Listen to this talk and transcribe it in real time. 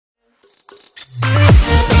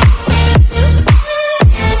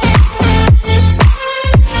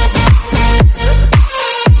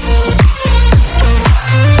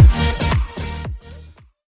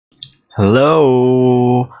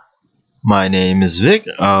Hello, my name is Vic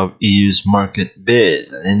of EU's Market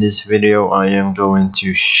Biz, and in this video I am going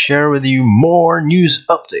to share with you more news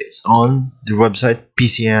updates on the website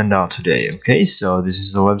pcn.today. Okay, so this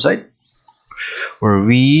is the website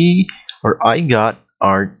where I got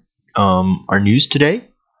our news today.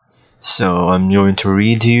 So I'm going to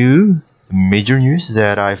read you the major news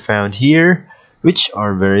that I found here, which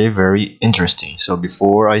are very interesting. So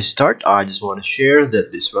before I start, I just want to share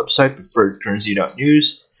that this website,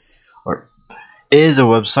 preferredcurrency.news, is a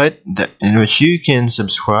website in which you can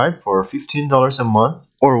subscribe for $15 a month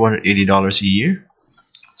or $180 a year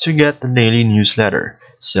to get the daily newsletter.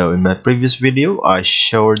 So in my previous video, I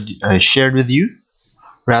shared with you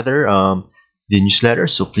the newsletter,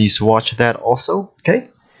 so please watch that also. Okay.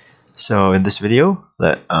 So in this video,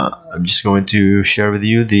 I'm just going to share with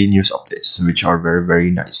you the news updates, which are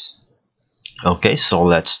very nice. Okay, so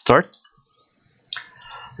let's start.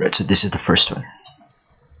 Right, so this is the first one.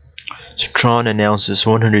 So Tron announces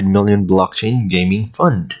 100 million blockchain gaming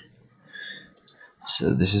fund.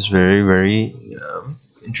 So this is very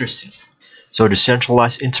interesting. So the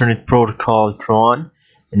centralized internet protocol Tron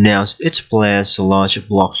announced its plans to launch a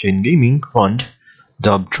blockchain gaming fund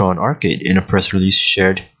dubbed Tron Arcade in a press release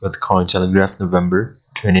shared with Cointelegraph November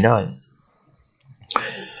 29.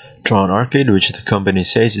 Tron Arcade, which the company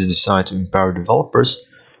says is designed to empower developers,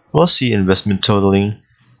 will see investment totaling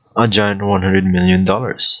a giant $100 million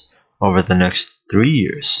over the next 3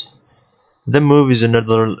 years. The move is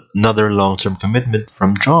another long-term commitment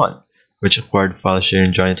from Tron, which acquired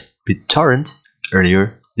file-sharing giant BitTorrent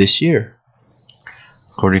earlier this year.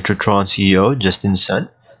 According to Tron CEO Justin Sun,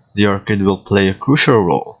 the arcade will play a crucial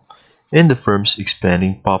role in the firm's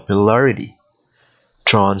expanding popularity.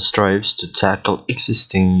 Tron strives to tackle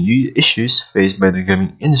existing issues faced by the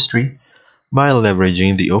gaming industry by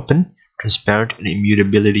leveraging the open, transparent, and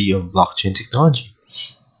immutability of blockchain technology.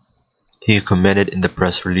 He commented in the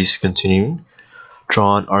press release, continuing,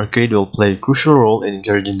 Tron Arcade will play a crucial role in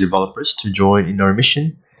encouraging developers to join in our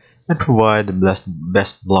mission and provide the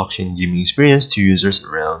best blockchain gaming experience to users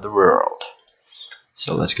around the world.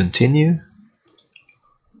 So let's continue.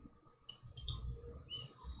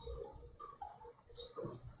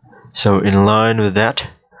 So in line with that,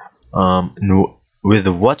 with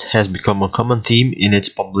what has become a common theme in its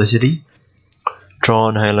publicity,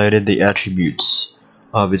 Tron highlighted the attributes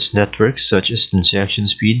of its network, such as transaction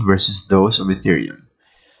speed versus those of Ethereum.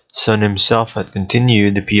 Sun himself had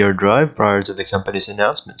continued the PR drive prior to the company's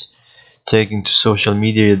announcement, taking to social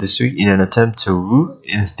media this week in an attempt to woo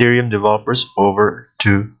Ethereum developers over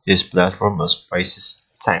to his platform as prices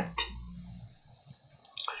tanked.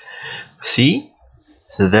 See?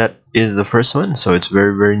 So that is the first one. So it's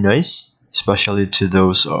very nice, especially to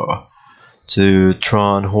those to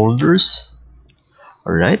Tron holders.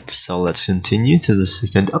 Alright, so let's continue to the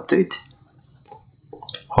second update.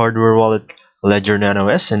 Hardware wallet Ledger Nano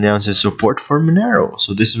S announces support for Monero.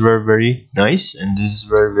 So this is very nice, and this is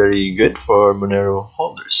very good for Monero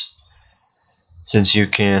holders, since you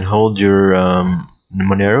can hold your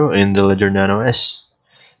Monero in the Ledger Nano S.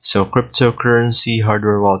 So cryptocurrency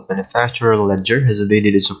hardware wallet manufacturer Ledger has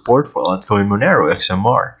updated its support for altcoin Monero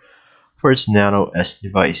XMR for its Nano S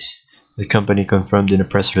device. The company confirmed in a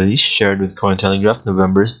press release shared with Cointelegraph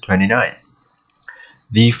November 29.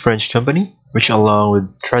 The French company, which along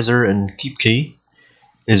with Trezor and KeepKey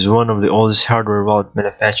is one of the oldest hardware wallet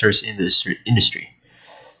manufacturers in the industry,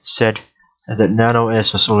 said that Nano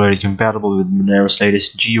S was already compatible with Monero's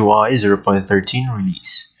latest GUI 0.13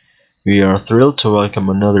 release. We are thrilled to welcome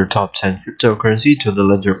another top 10 cryptocurrency to the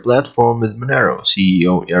Ledger platform with Monero,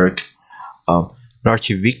 CEO Eric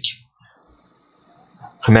Larchevik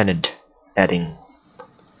commented, adding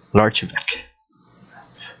Larchevik.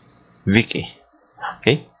 Vicky.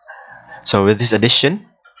 Okay. So with this addition,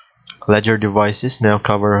 Ledger devices now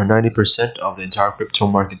cover 90% of the entire crypto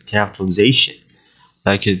market capitalization.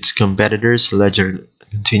 Like its competitors, Ledger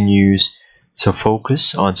continues to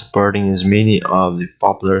focus on supporting as many of the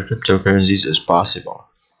popular cryptocurrencies as possible,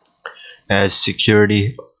 as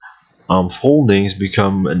security holdings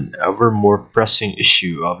become an ever more pressing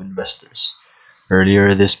issue of investors.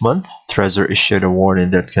 Earlier this month, Trezor issued a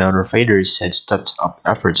warning that counterfeiters had stepped up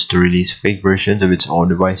efforts to release fake versions of its own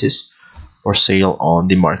devices for sale on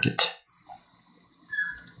the market.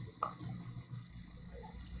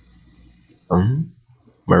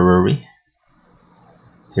 Where were we?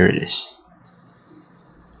 Here it is.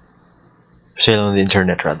 Sale on the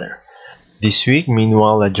internet, rather. This week,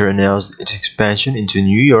 meanwhile, Ledger announced its expansion into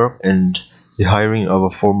New York and the hiring of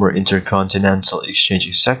a former Intercontinental Exchange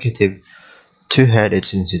executive to head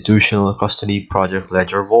its institutional custody project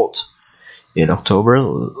Ledger Vault. In October,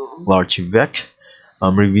 Larchivec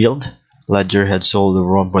revealed Ledger had sold over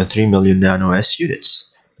 1.3 million Nano S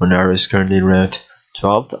units. Monero is currently ranked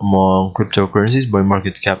 12th among cryptocurrencies by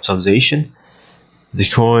market capitalization. The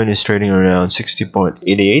coin is trading around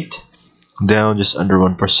 60.88, down just under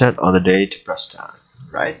 1% on the day to press time,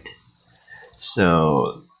 right?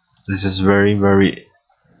 So this is very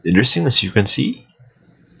interesting, as you can see,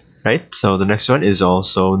 right? So the next one is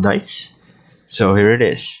also nice. So here it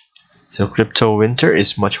is. So crypto winter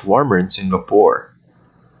is much warmer in Singapore.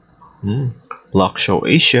 Block Show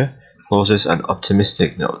Asia closes an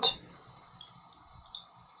optimistic note.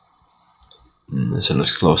 So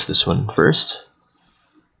let's close this one first.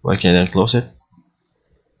 Why can't I close it?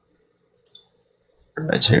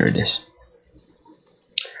 Right, so here it is.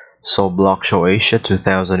 So Block Show Asia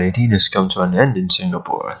 2018 has come to an end in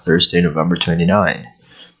Singapore, Thursday, November 29.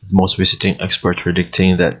 With most visiting experts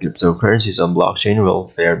predicting that cryptocurrencies on blockchain will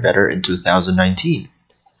fare better in 2019.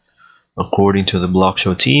 According to the Block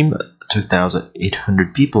Show team,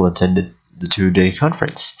 2,800 people attended the two-day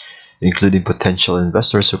conference, including potential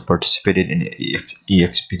investors who participated in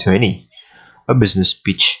EXP20, a business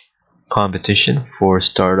pitch competition for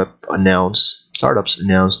startups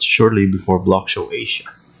announced shortly before Block Show Asia.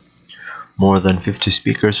 More than 50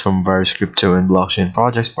 speakers from various crypto and blockchain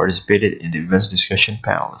projects participated in the event's discussion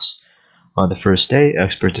panels. On the first day,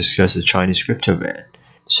 experts discussed the Chinese crypto ban,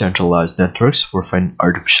 centralized networks for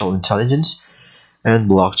artificial intelligence, and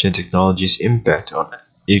blockchain technology's impact on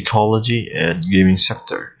ecology and gaming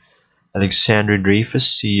sector. Alexandre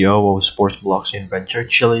Dreyfus, CEO of sports blockchain venture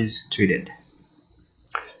Chiliz, tweeted,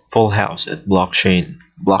 "Full house at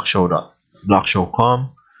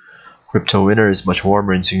blockshow.com. Crypto winter is much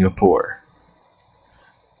warmer in Singapore."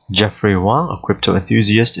 Jeffrey Wang, a crypto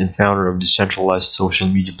enthusiast and founder of decentralized social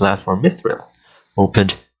media platform Mithril,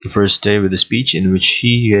 opened the first day with a speech in which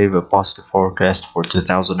he gave a positive forecast for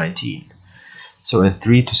 2019. So in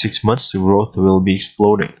 3 to 6 months, the growth will be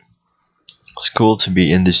exploding. It's cool to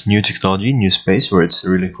be in this new technology, new space where it's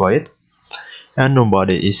really quiet, and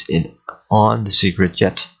nobody is on the secret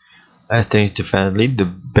yet. I think definitely the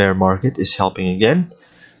bear market is helping again,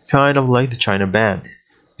 kind of like the China ban.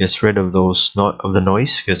 Gets rid of the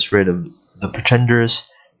noise, gets rid of the pretenders,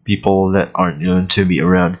 people that aren't going to be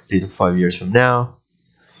around 3 to 5 years from now.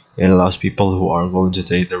 It allows people who are going to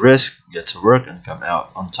take the risk, get to work, and come out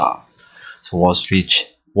on top. So Wall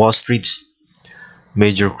Street's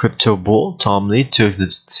major crypto bull, Tom Lee, took the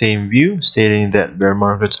same view, stating that bear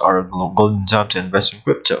markets are a golden time to invest in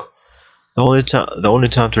crypto. The only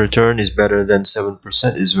time to return is better than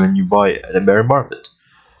 7% is when you buy at a bear market.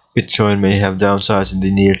 Bitcoin may have downsides in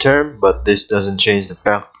the near term, but this doesn't change the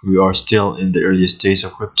fact we are still in the earliest days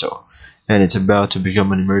of crypto, and it's about to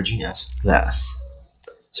become an emerging asset class.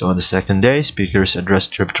 So on the second day, speakers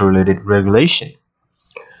addressed crypto-related regulation,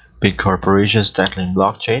 big corporations tackling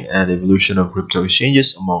blockchain, and the evolution of crypto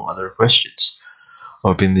exchanges, among other questions.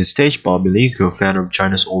 Opening the stage, Bobby Lee, co-founder of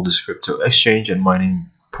China's oldest crypto exchange and mining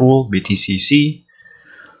pool, BTCC,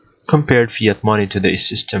 compared fiat money to the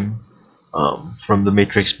system from the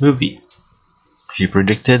Matrix movie. He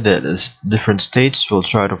predicted that as different states will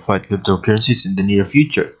try to fight cryptocurrencies in the near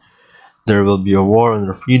future, there will be a war on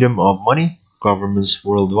the freedom of money. Governments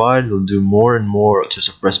worldwide will do more and more to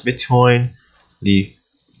suppress Bitcoin, Lee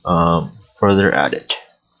further added.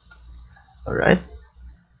 Alright.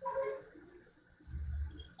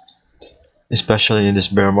 Especially in this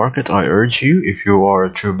bear market, I urge you, if you are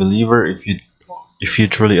a true believer, if you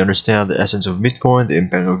truly understand the essence of Bitcoin, the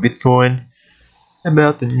impact of Bitcoin,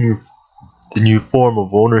 about the new form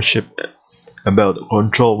of ownership, about the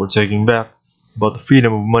control we're taking back, about the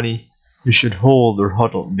freedom of money, you should hold or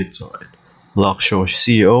hodl Bitcoin. Block Show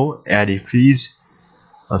CEO Addy Please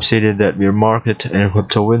stated that bear market and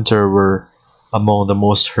crypto winter were among the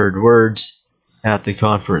most heard words at the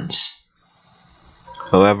conference.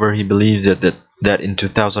 However, he believes that in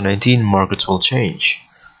 2019 markets will change.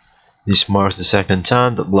 This marks the second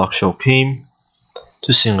time that Block Show came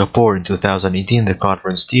to Singapore. In 2018, the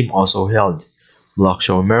conference team also held Block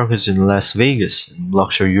Show Americas in Las Vegas and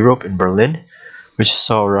Block Show Europe in Berlin, which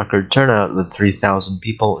saw a record turnout with 3,000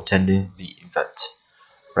 people attending the event.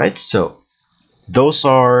 Right, so those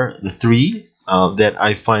are the three that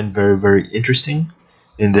I find very interesting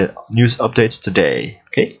in the news updates today.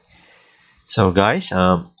 Okay, so guys,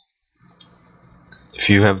 if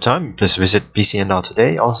you have time, please visit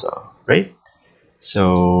pcn.today also, right?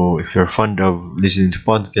 So if you're fond of listening to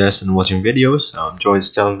podcasts and watching videos, join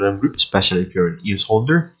this Telegram group, especially if you're an EOS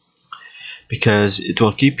holder, because it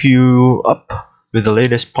will keep you up with the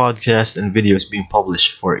latest podcasts and videos being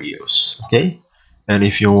published for EOS. Okay, And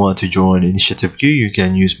if you want to join Initiative Q, you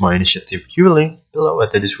can use my Initiative Q link below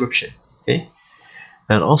at the description. Okay.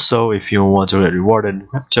 And also, if you want to get rewarded in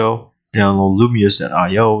crypto, download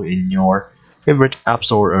Lumius.io in your favorite App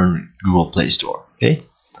Store or Google Play Store. Okay.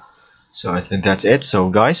 So I think that's it. So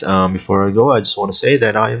guys, before I go, I just want to say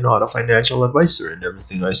that I am not a financial advisor, and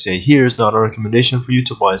everything I say here is not a recommendation for you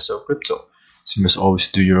to buy and sell crypto. So you must always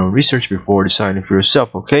do your own research before deciding for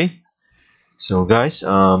yourself. Okay. So guys,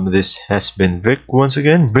 this has been Vic once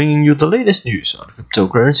again, bringing you the latest news on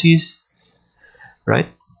cryptocurrencies. Right.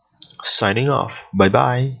 Signing off. Bye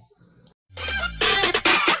bye.